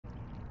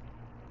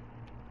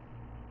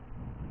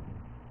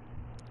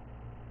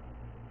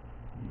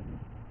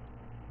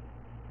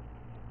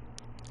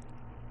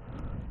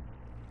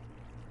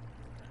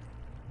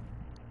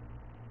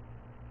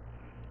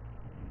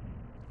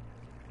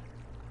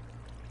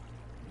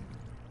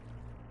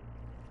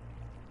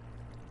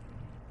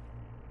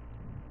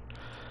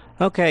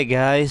Okay,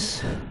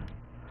 guys.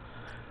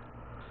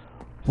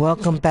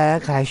 Welcome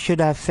back. I should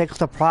have fixed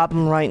the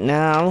problem right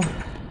now.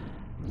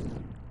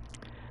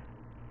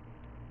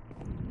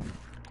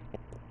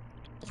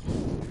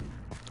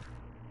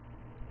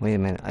 Wait a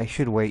minute. I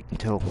should wait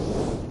until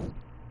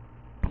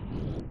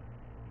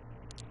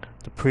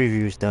the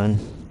preview's done.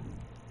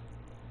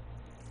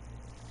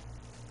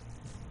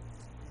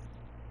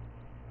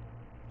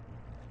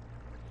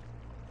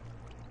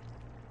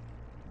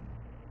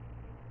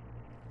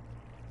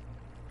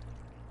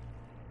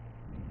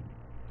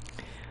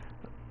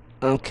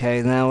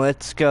 Okay, now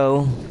let's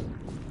go.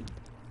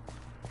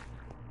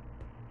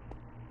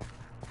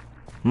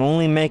 I'm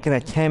only making a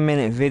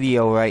 10-minute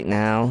video right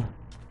now.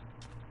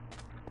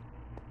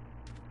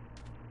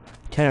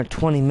 10 or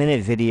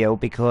 20-minute video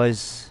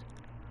because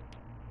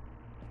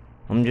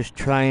I'm just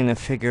trying to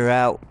figure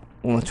out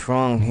what's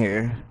wrong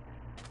here.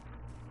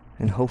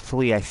 And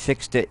hopefully I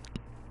fixed it.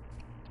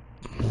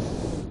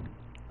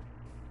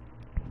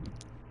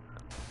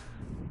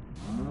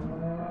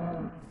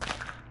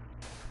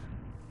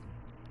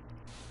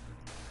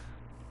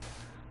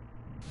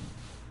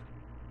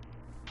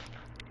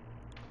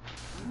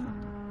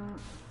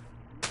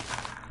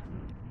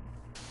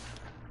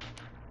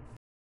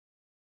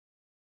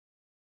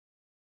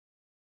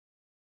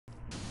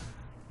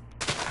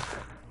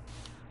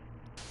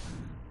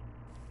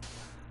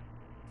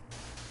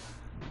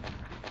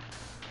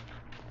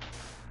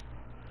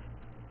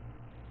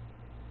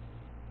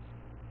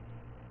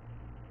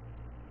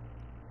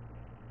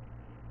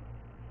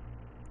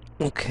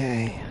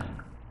 Okay.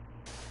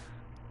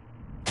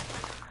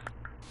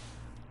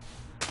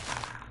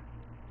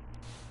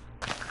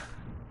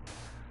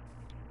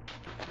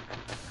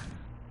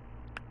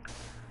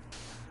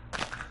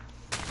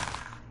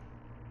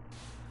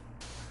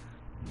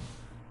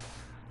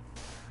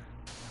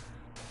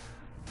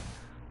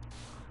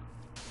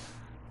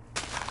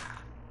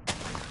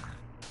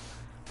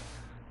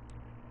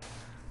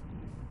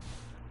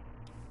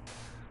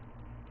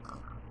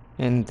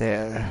 And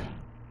there.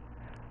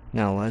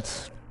 Now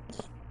let's...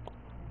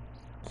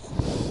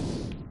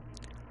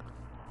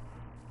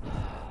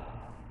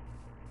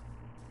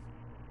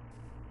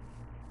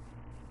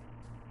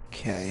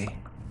 Okay.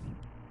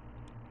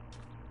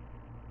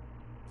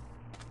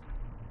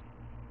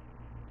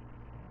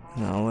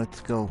 Now let's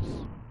go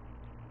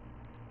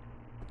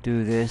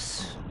do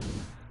this.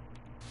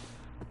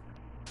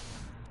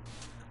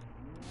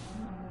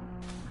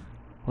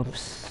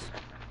 Whoops.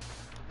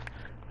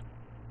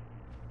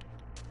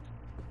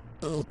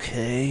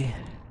 Okay.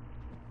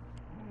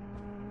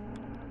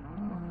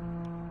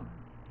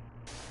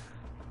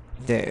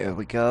 There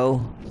we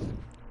go.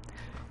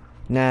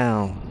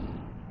 Now.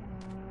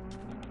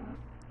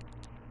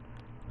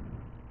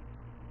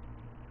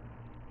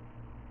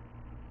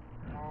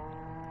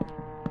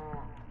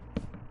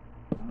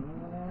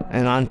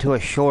 And onto a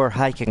shore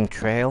hiking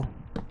trail.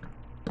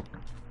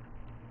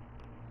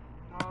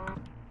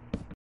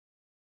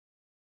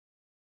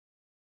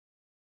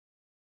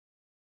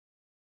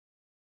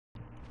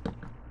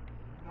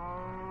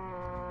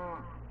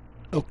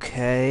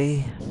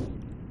 Okay.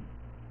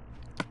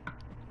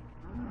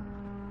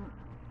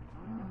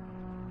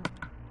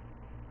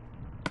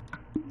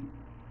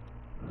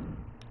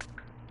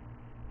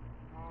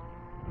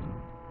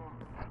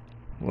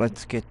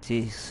 Let's get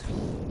these.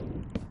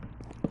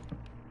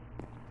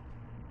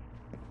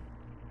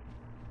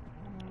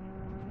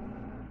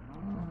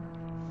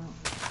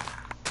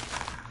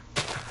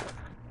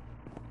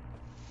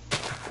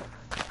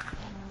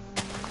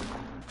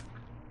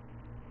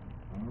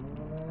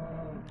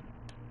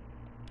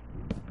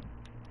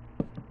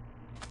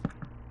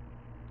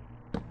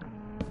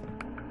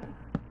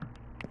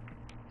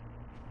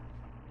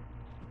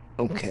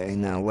 Okay,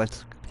 now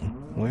let's...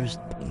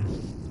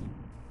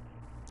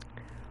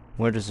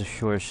 Where does the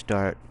shore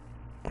start?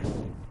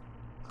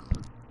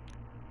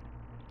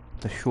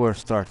 The shore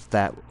starts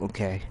that...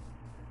 Okay.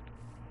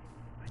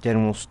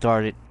 Then we'll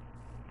start it...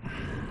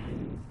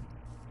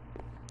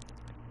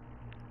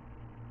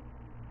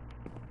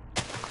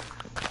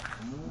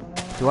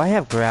 Do I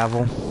have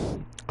gravel?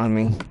 I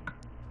mean...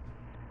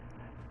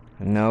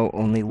 No,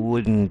 only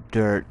wood and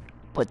dirt.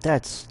 But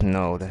that's...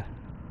 No,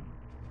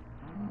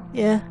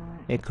 yeah,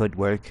 it could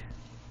work.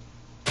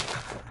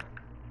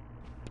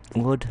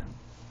 Wood.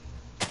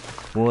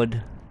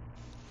 Wood.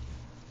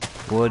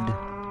 Wood.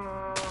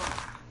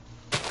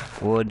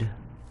 Wood.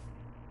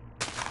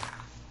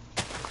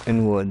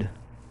 And wood.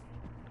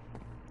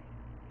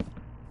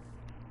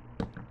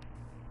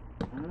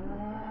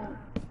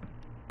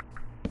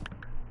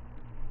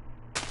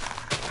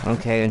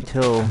 Okay,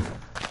 until...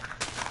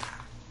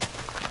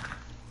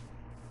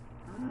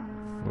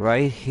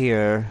 Right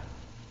here.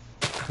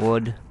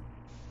 Wood.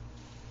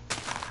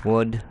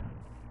 Wood.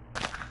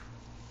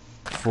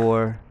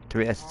 4.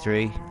 3, that's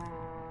 3.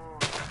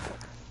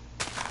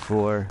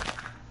 4.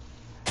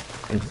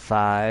 And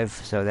 5,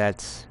 so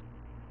that's...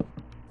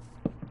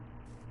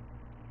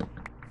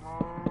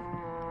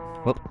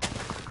 Whoop.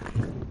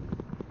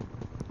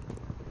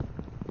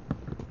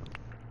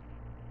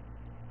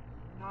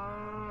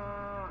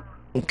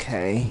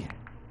 Okay.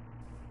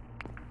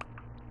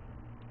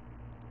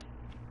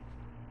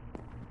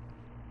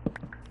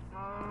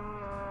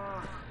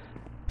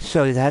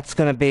 So that's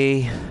gonna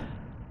be...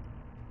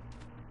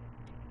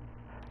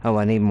 Oh,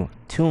 I need more.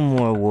 2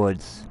 more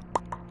woods.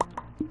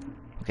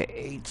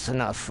 Okay, 8's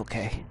enough,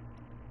 okay.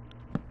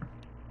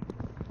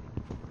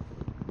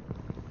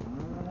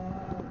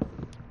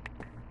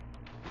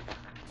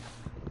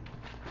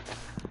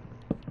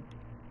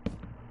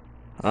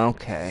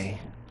 Okay.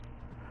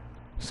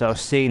 So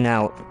see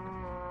now,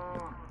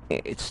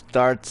 it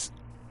starts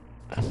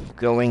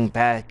going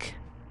back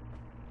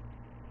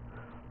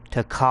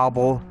to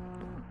cobble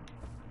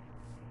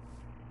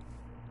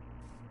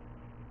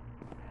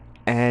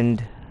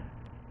and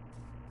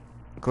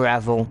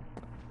gravel,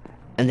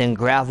 and then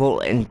gravel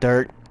and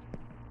dirt.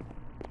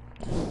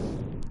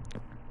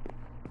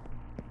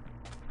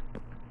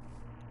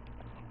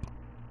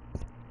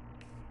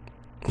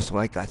 So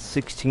I got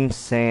 16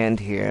 sand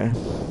here.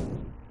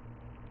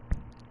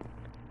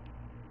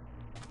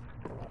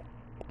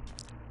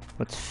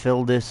 Let's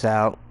fill this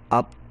out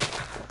up.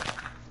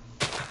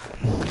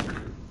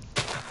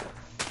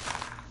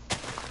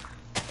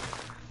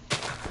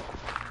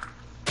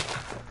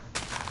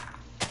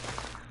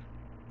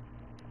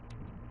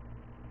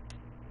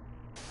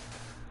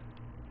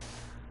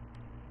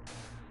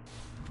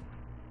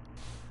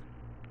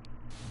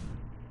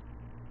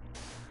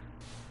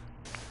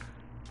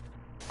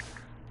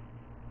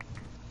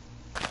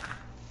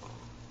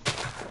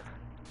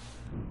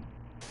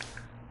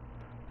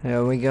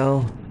 There we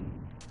go.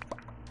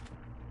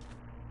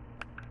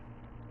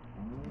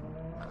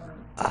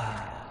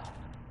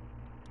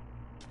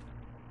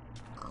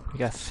 We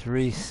got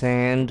 3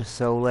 sand,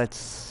 so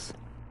let's...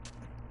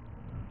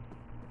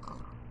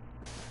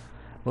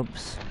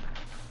 Whoops.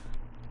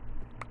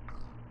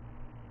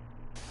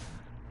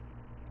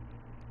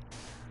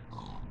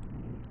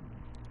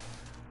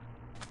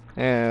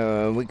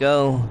 There we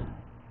go.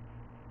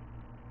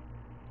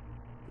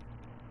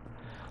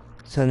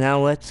 So now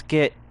let's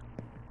get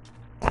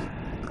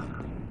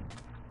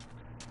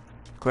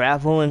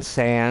gravel and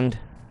sand.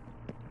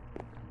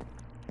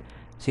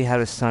 See how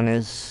the sun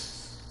is?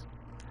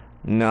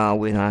 No,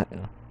 we're not.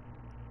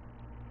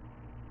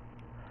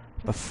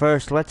 But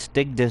first, let's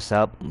dig this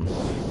up.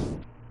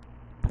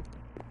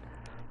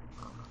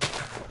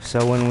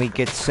 So when we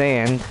get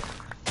sand,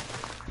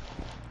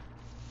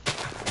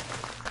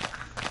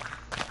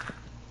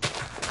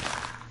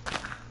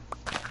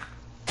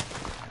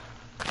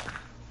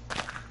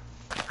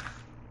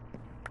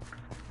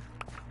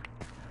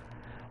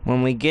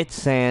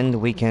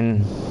 we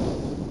can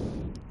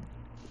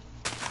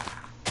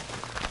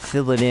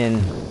fill it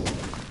in.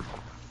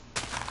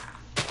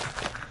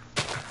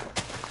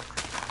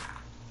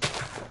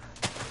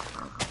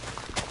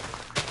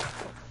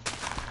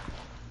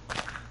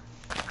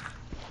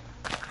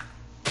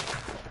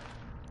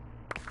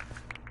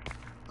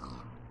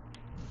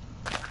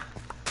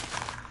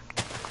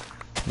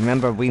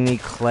 Remember, we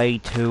need clay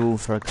too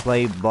for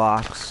clay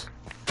blocks,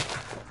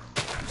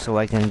 so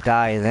I can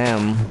dye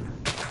them.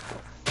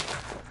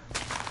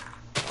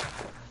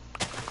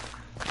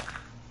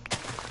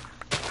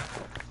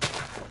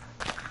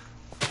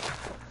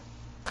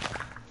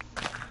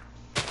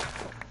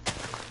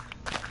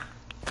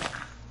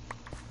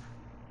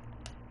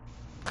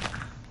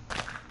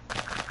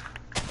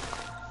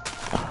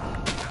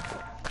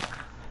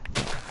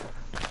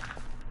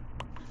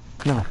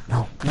 No,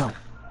 no, no.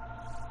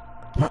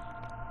 No.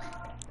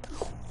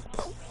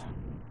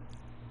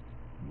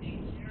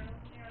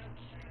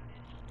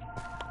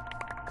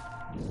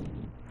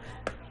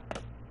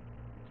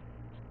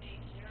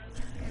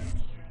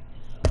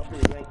 I'll be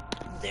right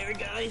there,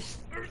 guys.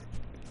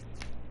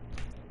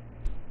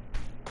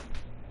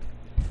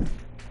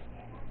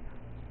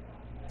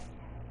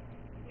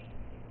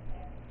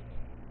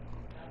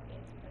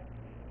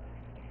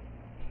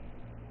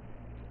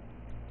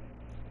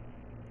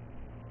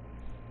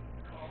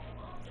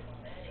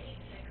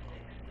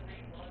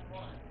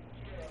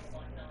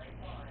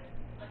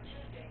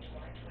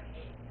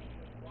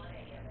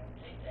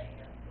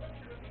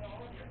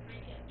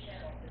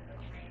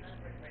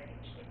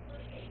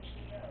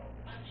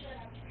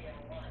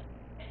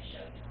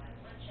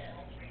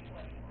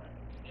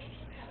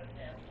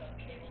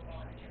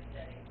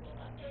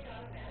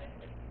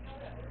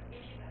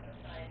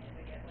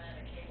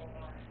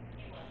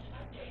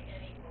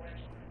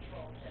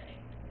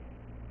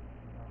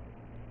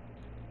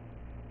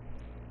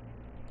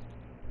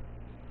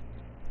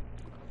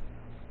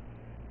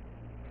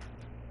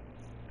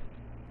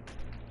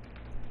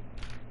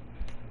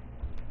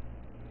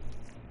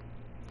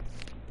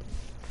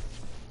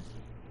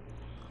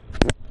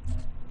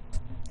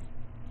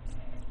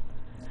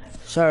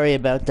 Sorry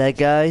about that,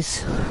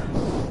 guys.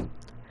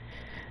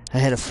 I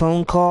had a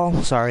phone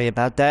call. Sorry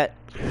about that.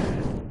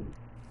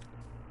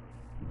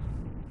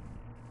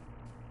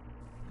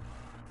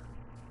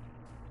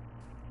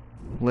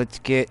 Let's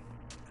get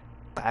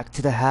back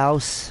to the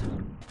house.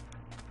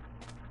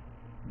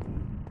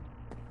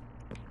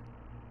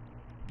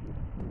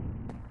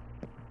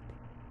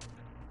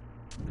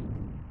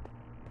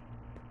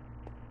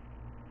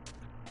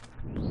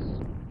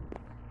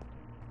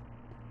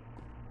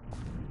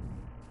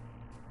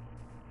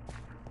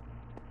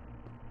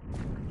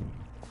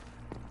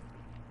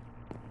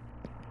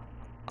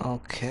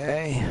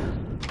 Okay.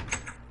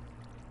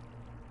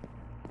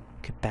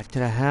 Get back to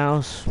the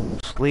house.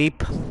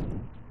 Sleep.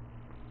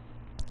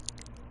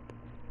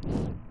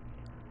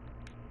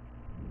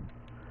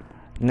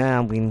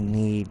 Now we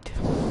need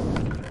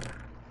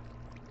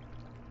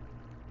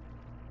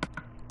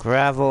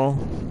gravel.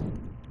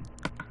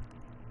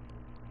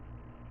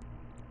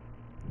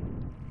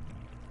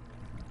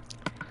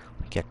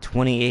 We got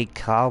 28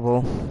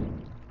 cobble.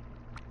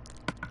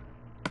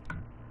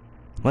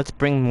 Let's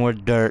bring more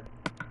dirt.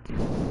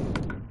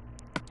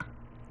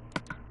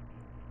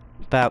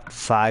 About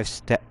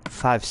 6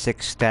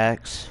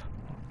 stacks.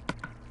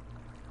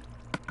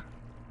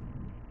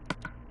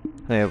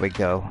 There we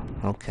go.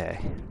 Okay.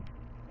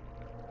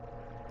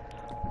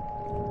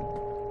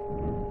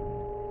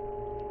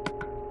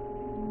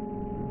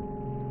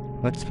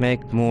 Let's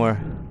make more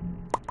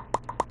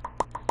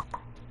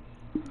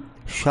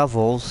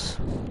shovels.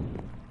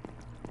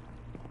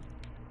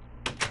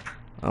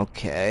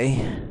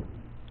 Okay.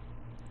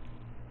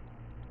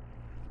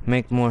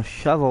 Make more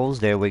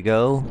shovels. There we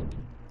go.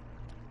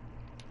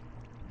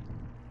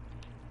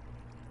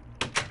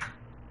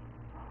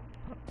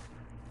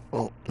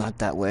 Oh, not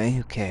that way.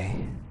 Okay.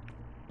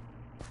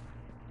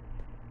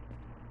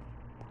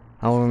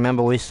 I'll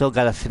remember we still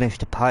gotta finish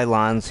the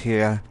pylons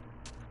here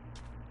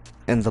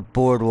and the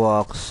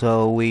boardwalk,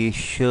 so we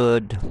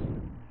should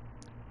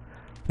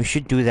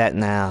do that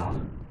now.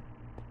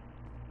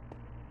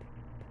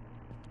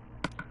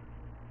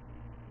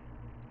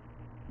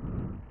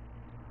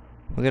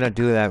 We're gonna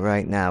do that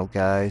right now,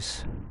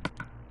 guys.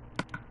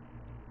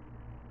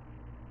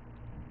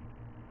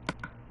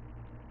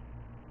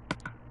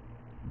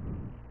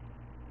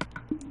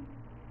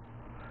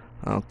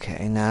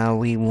 Okay, now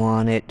we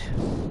want it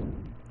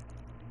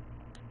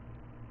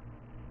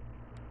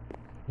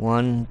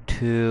 1,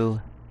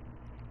 2.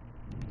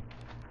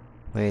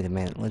 Wait a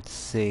minute, let's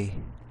see.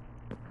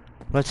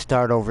 Let's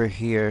start over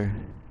here.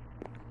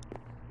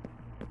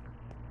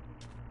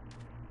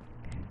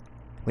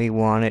 We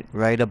want it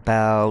right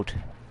about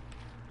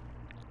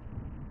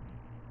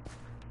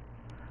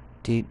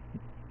deet.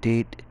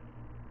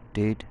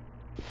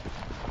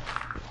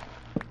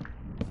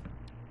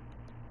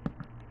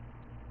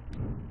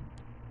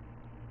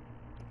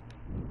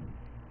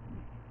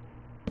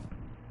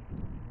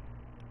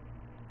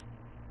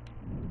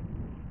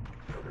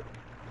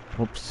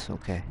 Oops,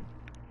 okay.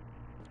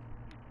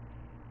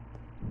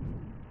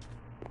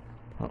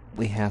 Well,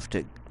 we have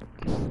to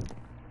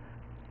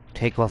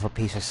take off a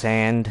piece of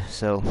sand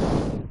so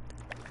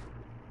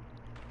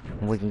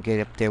we can get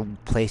up there,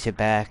 place it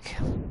back.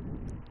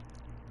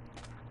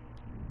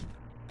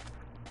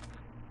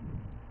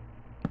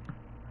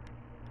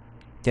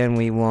 Then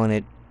we want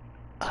it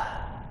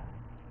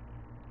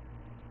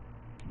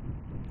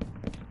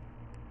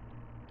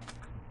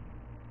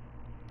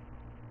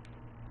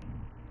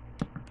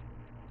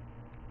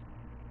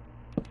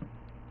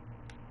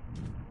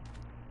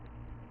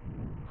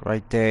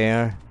right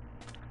there.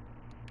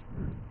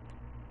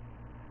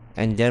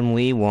 And then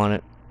we want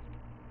it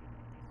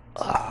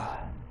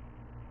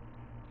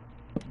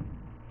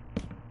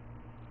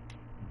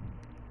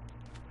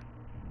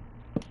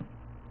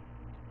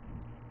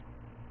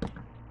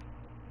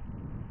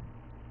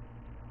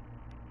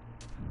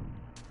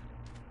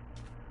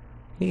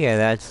yeah,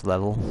 that's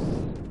level.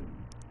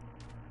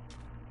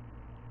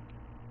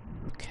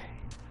 Okay.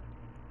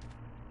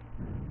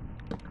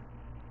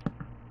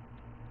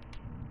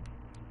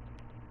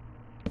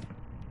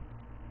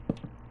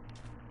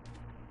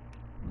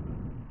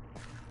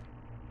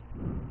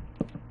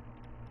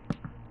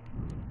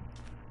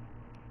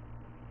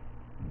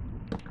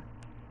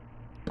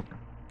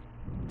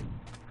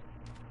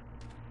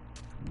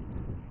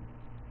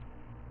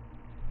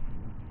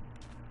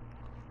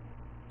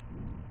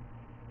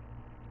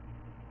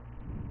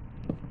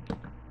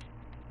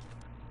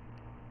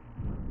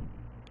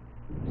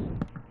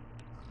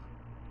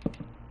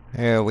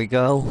 There we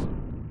go.